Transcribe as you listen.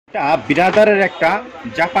এটা বিরাদারের একটা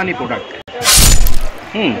জাপানি product.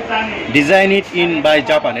 Design it in by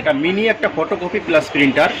Japan. এটা মিনি একটা photocopy plus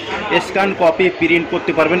printer, scan copy print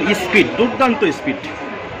করতে পারবেন। স্পিড, দুর্দান্ত স্পিড।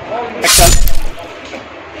 একটা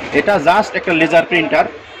এটা জাস্ট একটা লেজার প্রিন্টার,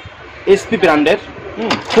 এসপি ব্র্যান্ডের।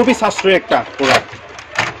 খুবই সাশ্রয়ী একটা প্রোডাক্ট।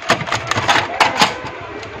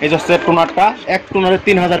 এই যে হচ্ছে টোনারটা, এক টোনারে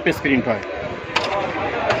 3000 পেজ প্রিন্ট হয়।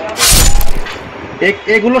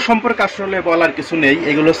 এগুলো সম্পর্কে আসলে বলার কিছু নেই।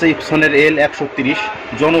 এগুলো হচ্ছে ইপসনের L130,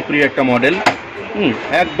 জনপ্রিয় একটা মডেল।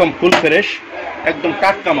 একদম ফুল ফ্রেশ, একদম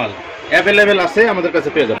টাটকা মাল অ্যাভেলেবেল আছে, আমাদের কাছে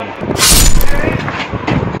পেয়ে যাবেন।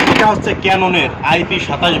 এটা হচ্ছে ক্যাননের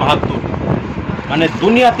IP2772। মানে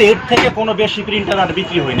দুনিয়াতে এর থেকে কোনো বেশি প্রিন্টার আর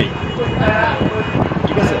বিক্রি হয় নাই,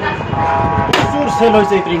 ঠিক আছে? প্রচুর সেল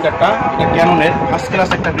হয়েছে এই প্রিন্টারটা। এটা ক্যাননের ফার্স্ট ক্লাস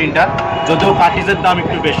একটা প্রিন্টার, যদিও কার্টিজের দাম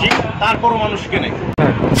একটু বেশি, তারপরও মানুষ কেনে।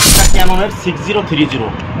 এটা ক্যাননের 6030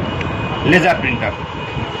 লেজার প্রিন্টার।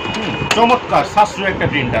 চমৎকার সাশ্রয়ী একটা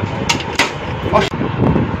প্রিন্টার।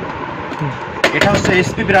 এটা হচ্ছে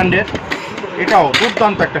এসপি ব্র্যান্ডের, এটাও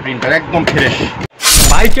দুর্দান্ত একটা প্রিন্টার, একদম ফ্রেশ।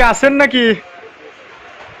 ভাই কি আছেন নাকি?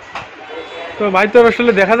 তো ভাই তো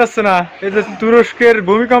আসলে দেখা যাচ্ছে না। এই যে তুরস্কের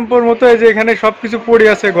ভূমিকম্পের মতো এই যে এখানে সবকিছু পড়ে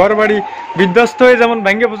আছে, ঘর বাড়ি বিধ্বস্ত হয়ে যেমন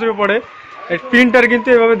ভেঙে পচড়ে পড়ে, এই প্রিন্টার কিন্তু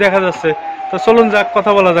এভাবে দেখা যাচ্ছে। তো চলুন যাক,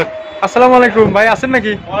 কথা বলা যাক। আসসালামু আলাইকুম ভাই, আছেন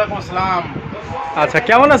নাকি? ওয়ালাইকুম আসসালাম। আচ্ছা,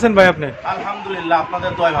 কেমন আছেন ভাই আপনি? আলহামদুলিল্লাহ,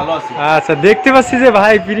 আপনাদের দোয়ায় ভালো আছি। আচ্ছা, দেখতে পাচ্ছি যে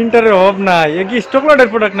ভাই প্রিন্টারের অভাব নাই। এ কি স্টক লটের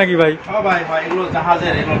প্রোডাক্ট নাকি ভাই? হ্যাঁ ভাই, ভাই এগুলো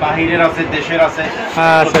জাহাজের, এগুলো বাহিরের আছে, দেশের আছে।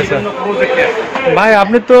 আচ্ছা আচ্ছা ভাই,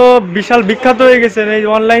 আপনি তো বিশাল বিখ্যাত হয়ে গেছেন এই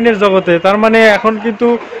অনলাইনের জগতে। তার মানে এখন কিন্তু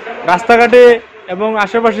রাস্তাঘাটে এবং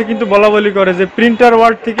আশেপাশে কিন্তু বলা বলি করে যে প্রিন্টার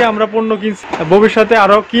ওয়ার্ল্ড থেকে আমরা পণ্য কিনছি, ভবিষ্যতে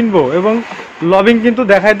আরো কিনবো, এবং লবিং কিন্তু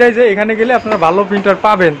দেখায় দেয় যে এখানে গেলে আপনারা ভালো প্রিন্টার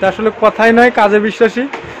পাবেন। তা আসলে কথাই নয়, কাজে বিশ্বাসী।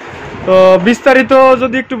 তো বিস্তারিত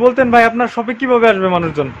যদি একটু বলতেন ভাই, আপনার শপে কিভাবে আসবে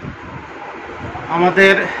মানুষজন?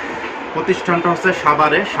 আমাদের প্রতিষ্ঠানটা হচ্ছে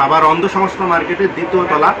সাভার অন্ধ সংস্করণ মার্কেটের 2য়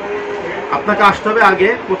তলা। আপনাকে আসতে হবে আগে,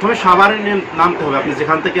 প্রথমে সাভারে নামতে হবে। আপনি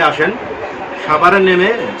যেখান থেকে আসেন সাভারে নেমে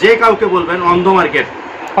যে কাউকে বলবেন অন্ধ মার্কেট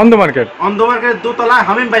 2 তলায়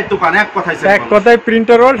হামিম ভাই দোকান। এক কথায়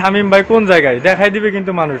প্রিন্টার ওয়ার্ল্ড হামিম ভাই কোন জায়গায় দেখাই দিবে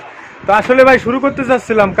কিন্তু মানুষ। তো আসলে ভাই শুরু করতে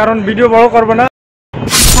চাচ্ছিলাম, কারণ ভিডিও বড় করবো না।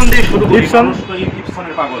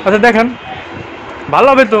 আচ্ছা দেখেন, ভালো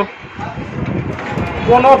হবে তো।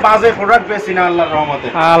 কোনো বাজে প্রোডাক্ট বেশি না, আল্লাহর রহমতে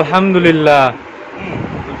আলহামদুলিল্লাহ।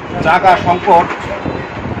 জায়গা সংকট।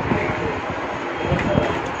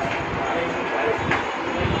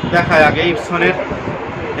 দেখায় আগে ইপসনের,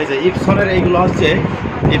 এই যে ইপসনের এইগুলো হচ্ছে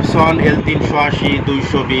ইপসন L380,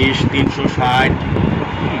 220, 360।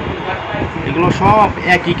 এগুলো সব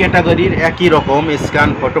একই ক্যাটাগরির, একই রকম স্ক্যান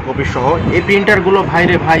ফটোকপি সহ। এই প্রিন্টারগুলো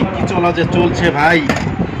ভাইরে ভাই কি চলছে ভাই,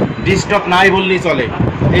 ডিস্টপ নাই বললেই চলে।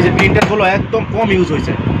 এই যে প্রিন্টারগুলো একদম কম ইউজ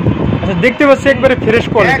হয়েছে। আচ্ছা, দেখতে পাচ্ছি একবারে ফ্রেশ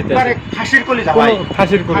কোয়ালিটি, একবারে খাসির কলিজা ভাই,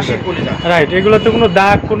 খাসির কলিজা। রাইট, এগুলোতে কোনো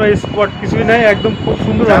দাগ, কোনো স্পট কিছুই নাই, একদম খুব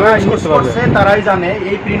সুন্দর ভাবে ইউজ করতে পারবে। তারাই জানে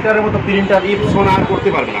এই প্রিন্টারের মতো প্রিন্টার ইপসন আর করতে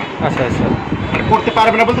পারবে না। আচ্ছা আচ্ছা, মানে করতে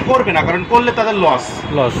পারবে না বলতে করবে না, কারণ করলে তাদের লস।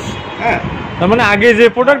 হ্যাঁ, তার মানে আগে যে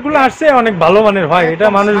প্রোডাক্টগুলো আসছে অনেক ভালো মানের হয়, এটা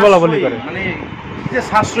মানুষ বলা বলি করে। মানে যে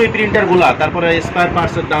সাশ্রয়ী প্রিন্টারগুলো, তারপরে স্পেয়ার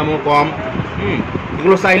পার্টসের দামও কম।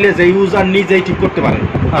 এগুলো চাইলে যে ইউজার নিজেই ঠিক করতে পারে।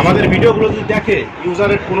 আমাদের ভিডিওগুলো যদি দেখে,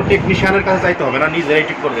 ইউজারের কোনো টেকনিশিয়ানের কাছে চাইতে হবে না, নিজেরাই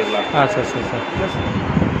ঠিক করবে এগুলো। আচ্ছা আচ্ছা আচ্ছা।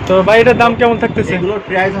 তো ভাই এটার দাম কেমন থাকতেছে? এগুলোর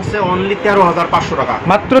প্রাইস হচ্ছে অনলি 13,500 টাকা।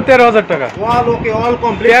 মাত্র 13,000 টাকা? অল ওকে, অল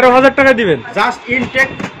কমপ্লিট। 13,000 টাকা দিবেন? জাস্ট ইনটেক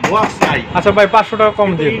ওয়াক্স নাই। আচ্ছা ভাই, 500 টাকা কম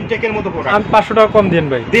দিন। ইনটেকের মতো প্রোডাক্ট। আমি 500 টাকা কম দিন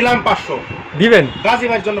ভাই। দিলাম 500 দিবেন? গাজী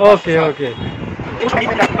ভাইয়ের জন্য। ওকে ওকে।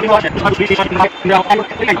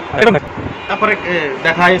 তারপরে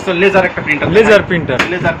দেখা যাচ্ছে লেজার একটা প্রিন্টার। লেজার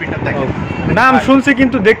প্রিন্টার দেখেন, নাম শুনছি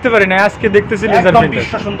কিন্তু দেখতে পারি না, আজকে দেখতেছি লেজার প্রিন্টার।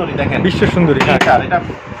 বিশ্ব সুন্দরী দেখেন, বিশ্ব সুন্দরী। এটা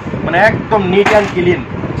মানে একদম নিট অ্যান্ড ক্লিন,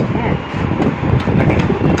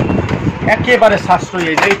 একেবারে সাশ্রয়ী।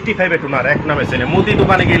 এই যে 85 টোনার এক নামে চেনে, মুদি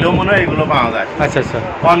দোকানে গেলেও মনে হয় এগুলো পাওয়া যায়। আচ্ছা আচ্ছা।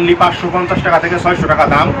 অনলি 550 টাকা থেকে 600 টাকা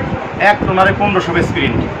দাম। এক টোনারে 1500 পিস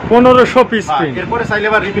প্রিন্ট। 1500 piece print. এরপরে চাইলে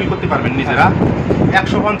আবার রিফিল করতে পারবেন নিজেরা।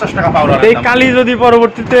 150 টাকা পাউডার। এই কালি যদি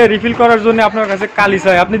পরবর্তীতে রিফিল করার জন্য আপনার কাছে কালি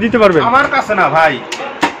চাই, আপনি দিতে পারবেন? আমার কাছে না ভাই,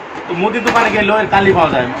 তো মুদি দোকানে গেলেও এর কালি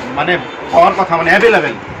পাওয়া যায়, মানে পাওয়ার কথা, মানে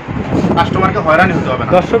অ্যাভেলেবেল। কাস্টমারকে হয়রানি হতে হবে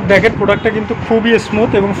না। দর্শক দেখেন, প্রোডাক্টটা কিন্তু খুবই স্মুথ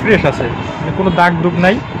এবং ফ্রেশ আছে, মানে কোনো দাগ দুগ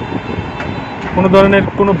নাই, কোনো ধরনের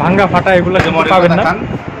কোনো ভাঙ্গা ফাটা এগুলো পাবেন না।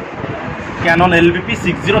 Canon LBP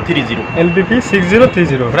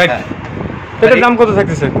 6030। রাইট। এটার দাম কত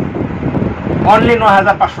থাকতেছে? অনলি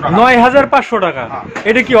 9,500 টাকা। 9,500 টাকা?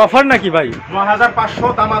 এটা কি অফার নাকি ভাই? 9,500,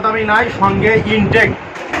 দামাদামি নাই, সঙ্গে ইনটেক।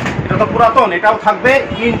 এটা তো পুরাতন, এটাও থাকবে,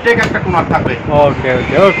 ইনটেক একটা টোনার থাকবে। ওকে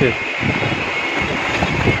ওকে ওকে।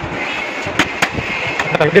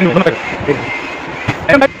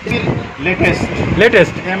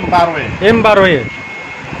 লেটেস্ট M12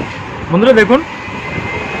 বন্ধুরা দেখুন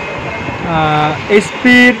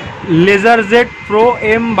এইচপির লেজার জেট প্রো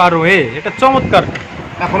M12 এটা চমৎকার।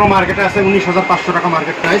 এখনো মার্কেটে আছে 19,500 টাকা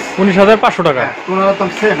মার্কেট প্রাইস। 19,500 টাকা। টোনারের দাম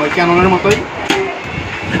সেম ওই ক্যাননের মতোই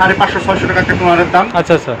 550-600 টাকা একটা টোনারের দাম।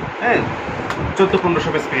 আচ্ছা আচ্ছা। হ্যাঁ 1400-1500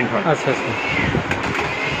 পিস প্রিন্ট হয়। আচ্ছা আচ্ছা।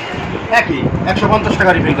 একই 150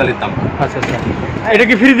 টাকা রিফিল কালির দাম। আচ্ছা আচ্ছা। এটা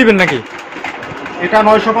কি ফ্রি দিবেন নাকি? এটা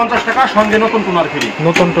 950 টাকা সঙ্গে নতুন টোনার ফ্রি।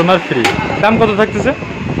 নতুন টোনার ফ্রি। দাম কত থাকতেছে?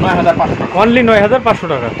 9,500 টাকা। অনলি 9,500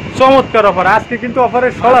 টাকা। চমৎকার অফার। আজকে কিন্তু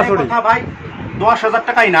অফারের সরাসরি কথা ভাই 10,000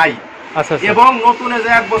 টাকাই নাই। আচ্ছা আচ্ছা। এবং নতুনে যে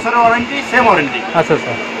 1 বছরের ওয়ারেন্টি সেম ওয়ারেন্টি। আচ্ছা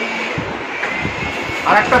আচ্ছা।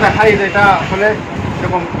 আরেকটা দেখাই যে এটা আসলে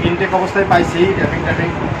এরকম ইনটেক অবস্থায় পাইছি ট্যাপিং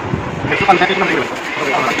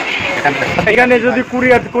এখানে যদি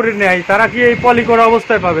কুরিয়ার করে নেয় তারা কি এই পলি করা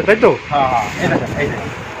অবস্থায় পাবে তাই তো? হ্যাঁ হ্যাঁ এই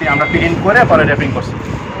যে আমরা প্রিন্ট করে পরে র‍্যাপিং করছি।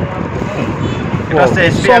 এটা হচ্ছে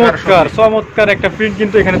SP 1102 চমৎকার একটা প্রিন্ট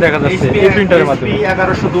কিন্তু এখানে দেখা যাচ্ছে এই প্রিন্টারের মাধ্যমে। SP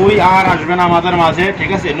 1102 আর আসবে না আমাদের মাঝে, ঠিক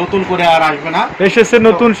আছে? নতুন করে আর আসবে না। এসেছে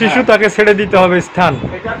নতুন শিশু, তাকে ছেড়ে দিতে হবে স্থান।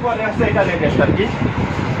 এটার পরে আছে এটা লেটেস্ট আর কি।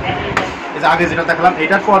 এই যে আগে যেটা দেখলাম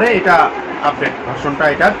এটার পরে এটা আপডেট ভার্সনটা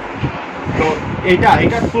এটার। তো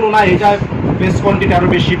এটার তুলনায় এটা বেস কোয়ান্টিটি আরো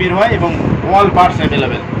বেশি বের হয় এবং অল পার্টস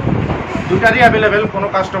অ্যাভেলেবেল। দুটারই অ্যাভেলেবেল, কোনো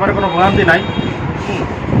কাস্টমারের কোনো ভ্রান্তি নাই।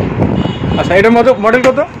 আচ্ছা এটার মডেল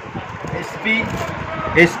কত?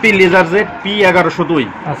 SP laser Z P1102।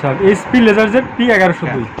 আচ্ছা SP লেজার জেড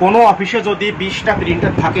P1102। কোনো অফিসে যদি 20টা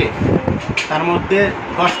প্রিন্টার থাকে তার মধ্যে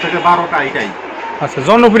 10 থেকে 12টা এটাই। আচ্ছা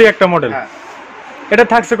জনপ্রিয় একটা মডেল। এটা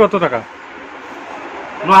থাকছে কত টাকা?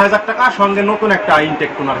 9,000 টাকা সঙ্গে নতুন একটা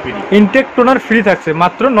intact toner free. Intact toner free থাকছে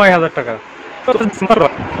মাত্র 9,000 টাকা।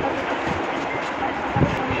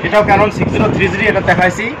 এটাও ক্যানন 6030 এটা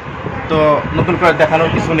দেখাইছি, তো নতুন করে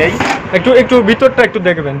দেখানোর কিছু নেই। একটু ভিতরটা একটু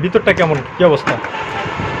দেখবেন, ভিতরটা কেমন কি অবস্থা?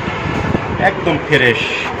 একদম ফ্রেশ,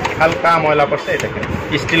 হালকা ময়লা পড়ছে। এটাকে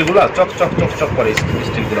স্টিলগুলো চক চক চক চক করে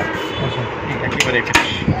স্টিলগুলো একেবারে ফ্রেশ।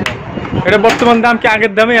 এটা বর্তমান দাম কি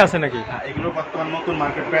আগের দামেই আছে নাকি? এগুলো বর্তমান নতুন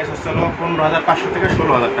মার্কেট প্রাইস হচ্ছে 15,500 থেকে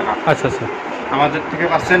 16,000 টাকা। আচ্ছা আচ্ছা। আমাদের থেকে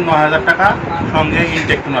পাচ্ছেন 9,000 টাকা সঙ্গে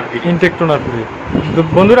intact toner free. Intact toner free.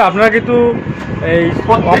 বন্ধুরা আপনারা কিন্তু এই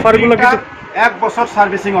অফারগুলো কিন্তু 1 বছর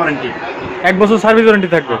সার্ভিসিং ওয়ারেন্টি। 1 বছর সার্ভিস ওয়ারেন্টি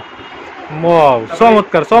থাকবে।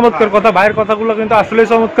 চমৎকার চমৎকার কথা, ভাইয়ের কথাগুলো কিন্তু আসলেই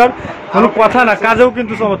চমৎকার, কোনো কথা না, কাজেও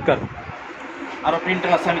কিন্তু চমৎকার। আরো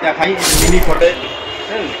প্রিন্টার আছে আমি দেখাই। মিনি ফটো,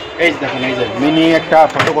 এই দেখেন এই যে মিনি একটা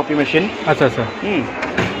ফটোকপি মেশিন। আচ্ছা আচ্ছা।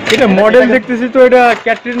 এটা মডেল দেখতেছি তো এটা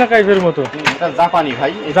ক্যাটরিনা কাইফের মতো। এটা জাপানি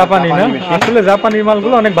ভাই, জাপানি না? আসলে জাপানি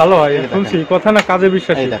মালগুলো অনেক ভালো হয়, শুনছি, কথা না কাজে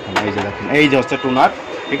বিশ্বাস। এই দেখেন এই যে হচ্ছে টোনার,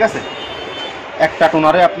 ঠিক আছে? একটা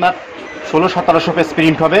টোনারে আপনার 1600-1700 পেজ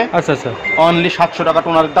প্রিন্ট হবে। আচ্ছা আচ্ছা। অনলি 700 টাকা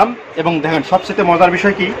টোনারের দাম। এবং দেখেন সবচেয়ে মজার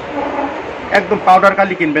বিষয় কি, একদম পাউডার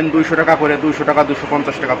কালি কিনবেন 200 টাকা করে, 200 টাকা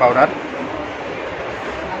 250 টাকা পাউডার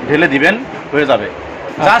ঢেলে দিবেন, হয়ে যাবে।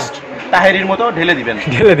 জাস্ট তাহেরির মতো ঢেলে দিবেন।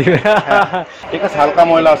 ঠিক আছে, হালকা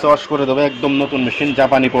ময়লা আছে ওয়াশ করে দেবে। একদম নতুন মেশিন,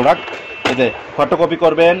 জাপানি প্রোডাক্ট। এই যে ফটোকপি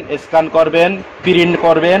করবেন, স্ক্যান করবেন, প্রিন্ট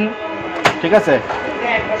করবেন, ঠিক আছে?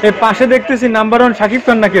 এই পাশে দেখতেছি নাম্বার 1 সাকিব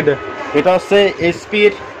খান নাকি? এটা হচ্ছে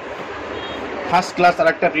এসপির ফার্স্ট ক্লাস আর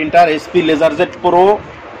একটা printer, SP laser Z pro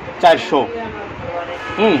 400।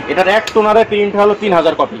 এটার এক টোনারে প্রিন্ট হলো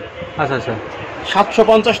 3000 কপি। আচ্ছা আচ্ছা।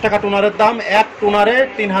 750 টাকা টোনারের দাম, এক টোনারে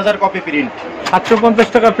 3000 কপি প্রিন্ট। 750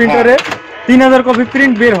 টাকা প্রিন্টারে 3000 কপি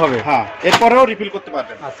প্রিন্ট বের হবে। হ্যাঁ, এরপরেও রিফিল করতে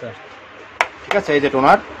পারবেন। আচ্ছা ঠিক আছে। এই যে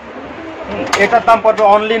টোনার, এটার দাম পড়বে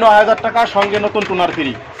অনলি 9,000 টাকা সঙ্গে নতুন টোনার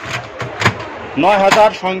ফ্রি।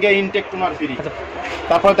 9,000 সঙ্গে ইনটেক টোনার ফ্রি।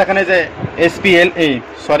 তারপর দেখেন এই যে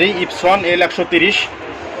ইপসন L130।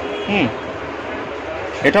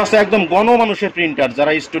 এটা হচ্ছে একদম গণমানুষের প্রিন্টার,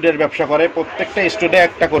 যারা স্টুডেন্ট ব্যবসা করে প্রত্যেকটা স্টুডে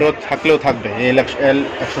একটা করে থাকলেও থাকবে।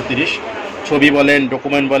 L130 ছবি বলেন,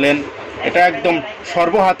 ডকুমেন্ট বলেন, এটা একদম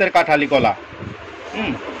সর্বহাতের কাঠালি কলা।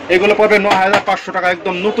 এগুলো পড়বে 9,500 টাকা,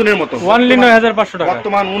 একদম নতুনের মতো। অনলি 9,500 টাকা।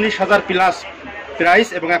 বর্তমান 19,000 প্লাস প্রাইস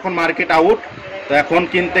এবং এখন মার্কেট আউট। তো এখন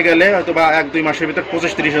কিনতে গেলে হয়তো বা 1-2 মাসের ভিতর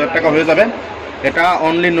 25-30 হাজার টাকা হয়ে যাবে। এটা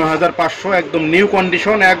অনলি 9,500, একদম নিউ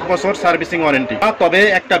কন্ডিশন, 1 বছর সার্ভিসিং ওয়ারেন্টি। তবে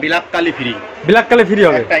একটা ব্ল্যাক কালি ফ্রি। ব্ল্যাক কালি ফ্রি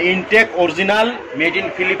হবে। একটা ইনটেক অরিজিনাল মেড ইন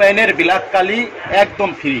ফিলিপাইনের ব্ল্যাক কালি একদম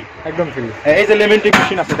ফ্রি। একদম ফ্রি। এই যে লেমেন্টিক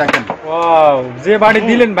মেশিন আছে দেখেন। ওয়াও, যে বাড়ি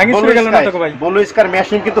দিলেন ভাঙি চলে গেল না তো ভাই। বলো স্কার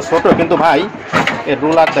মেশিন কিন্তু ছোট, কিন্তু ভাই এর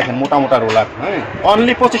রোলার দেখেন, মোটা মোটা রোলার। হ্যাঁ,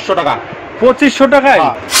 অনলি 2500 টাকা। 2500 টাকায়।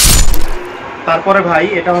 তারপরে ভাই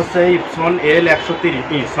এটা হচ্ছে Epson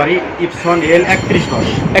L130, Epson L3110।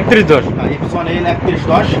 Epson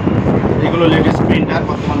L3110। এগুলো লেটেস্ট প্রিন্টার,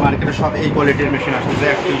 বর্তমান মার্কেটে সব এই কোয়ালিটির মেশিন আসতেছে,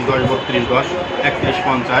 3110, 3210,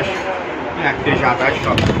 3150, 3128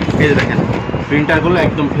 সব। এই যে দেখেন প্রিন্টারগুলো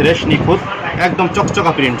একদম ফ্রেশ, নিখুঁত, একদম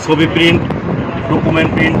চকচকা প্রিন্ট, ছবি প্রিন্ট, ডকুমেন্ট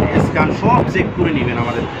প্রিন্ট, স্ক্যান সব চেক করে নেবেন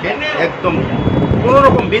আমাদের থেকে, একদম কোনো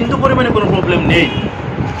রকম বিন্দু পরিমাণে কোনো প্রবলেম নেই।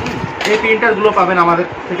 এই প্রিন্টারগুলো পাবেন আমাদের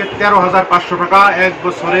থেকে 13,500 টাকা, 1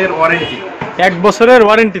 বছরের ওয়ারেন্টি। 1 বছরের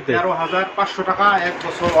ওয়ারেন্টিতে 13,500 টাটা, 1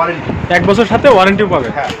 বছর ওয়ারেন্টি। 1 বছর সাথে ওয়ারেন্টিও পাবে।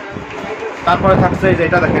 হ্যাঁ, তারপরে থাকছে যে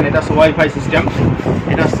এটা দেখেন, এটা হচ্ছে ওয়াইফাই সিস্টেম,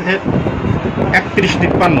 এটা হচ্ছে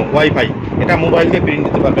 3153 ওয়াইফাই, এটা মোবাইল দিয়ে প্রিন্ট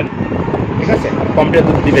দিতে পারবেন, ঠিক আছে,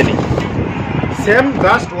 কম্পিউটার তো দিবেনি, সেম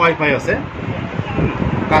জাস্ট ওয়াইফাই আছে,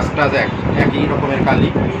 কাজটা একই রকমের কালি,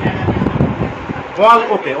 অল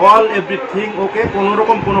ওকে, অল এভরিথিং ওকে, কোনো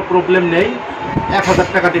রকম কোনো প্রবলেম নেই। 1000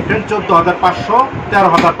 টাকা ডিফারেন্স, 14,500,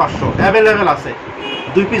 13,500 অ্যাভেলেবেল আছে।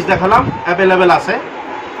 2 পিস দেখালাম, অ্যাভেলেবেল আছে।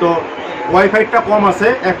 তো ওয়াইফাইটা কম আছে,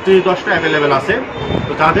 3110টা অ্যাভেলেবেল আছে।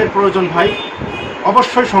 তো যাদের প্রয়োজন ভাই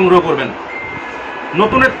অবশ্যই সংগ্রহ করবেন।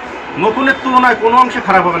 নতুনের তুলনায় কোনো অংশে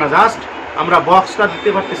খারাপ হবে না, জাস্ট আমরা বক্সটা দিতে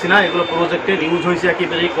পারতেছি না, এগুলো প্রজেক্টের ইউজ হয়েছে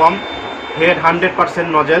একেবারেই কম, হেড 100%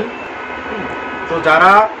 নজেল। তো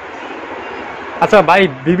যারা আচ্ছা ভাই,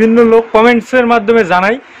 বিভিন্ন লোক কমেন্টসের মাধ্যমে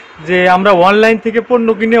জানাই যে আমরা অনলাইন থেকে পণ্য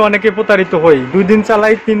কিনে অনেকে প্রতারিত হই, 2 দিন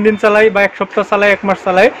চালাই, 3 দিন চালাই, বা 1 সপ্তাহ চালাই, 1 মাস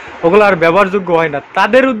চালাই, ওগুলো আর ব্যবহারযোগ্য হয় না।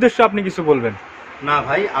 তাদের উদ্দেশ্যে আপনি কিছু বলবেন? না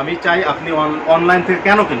ভাই, আমি চাই আপনি অনলাইন থেকে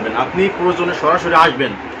কেন কিনবেন, আপনি প্রয়োজনে সরাসরি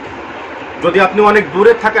আসবেন। যদি আপনি অনেক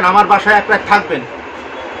দূরে থাকেন, আমার বাসায় এক রাত থাকবেন।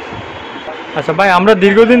 আচ্ছা ভাই, আমরা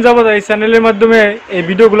দীর্ঘদিন যাবত এই চ্যানেলের মাধ্যমে এই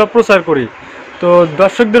ভিডিওগুলো প্রচার করি, তো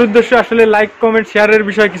দর্শকদের উদ্দেশ্যে আসলে লাইক, কমেন্ট, শেয়ারের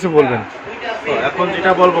বিষয়ে কিছু বলবেন? তো এখন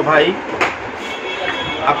যেটা বলবো ভাই,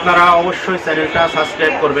 আপনারা অবশ্যই চ্যানেলটা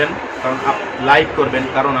সাবস্ক্রাইব করবেন, কারণ লাইক করবেন,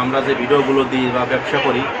 কারণ আমরা যে ভিডিওগুলো দিই বা ব্যবসা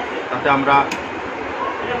করি, তাতে আমরা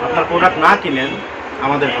আপনার প্রোডাক্ট না কিনেন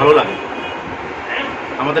আমাদের ভালো লাগে,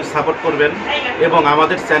 আমাদের সাপোর্ট করবেন। এবং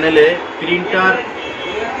আমাদের চ্যানেলে প্রিন্টার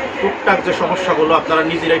টুকটাক যে সমস্যাগুলো আপনারা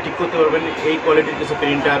নিজেরাই ঠিক করতে পারবেন, এই কোয়ালিটির কিছু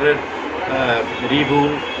প্রিন্টারের রিভিউ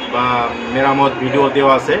বা মেরামত ভিডিও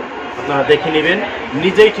দেওয়া আছে, আপনারা দেখে নেবেন,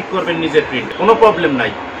 নিজেই ঠিক করবেন নিজের প্রিন্ট, কোনো প্রবলেম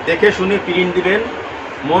নাই। দেখে শুনে প্রিন্ট দিবেন,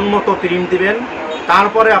 মন মতো প্রিন্ট দিবেন,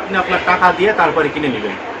 তারপরে আপনি আপনার টাকা দিয়ে তারপরে কিনে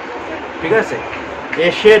নেবেন, ঠিক আছে?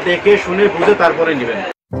 এসে দেখে শুনে বুঝে তারপরে নেবেন।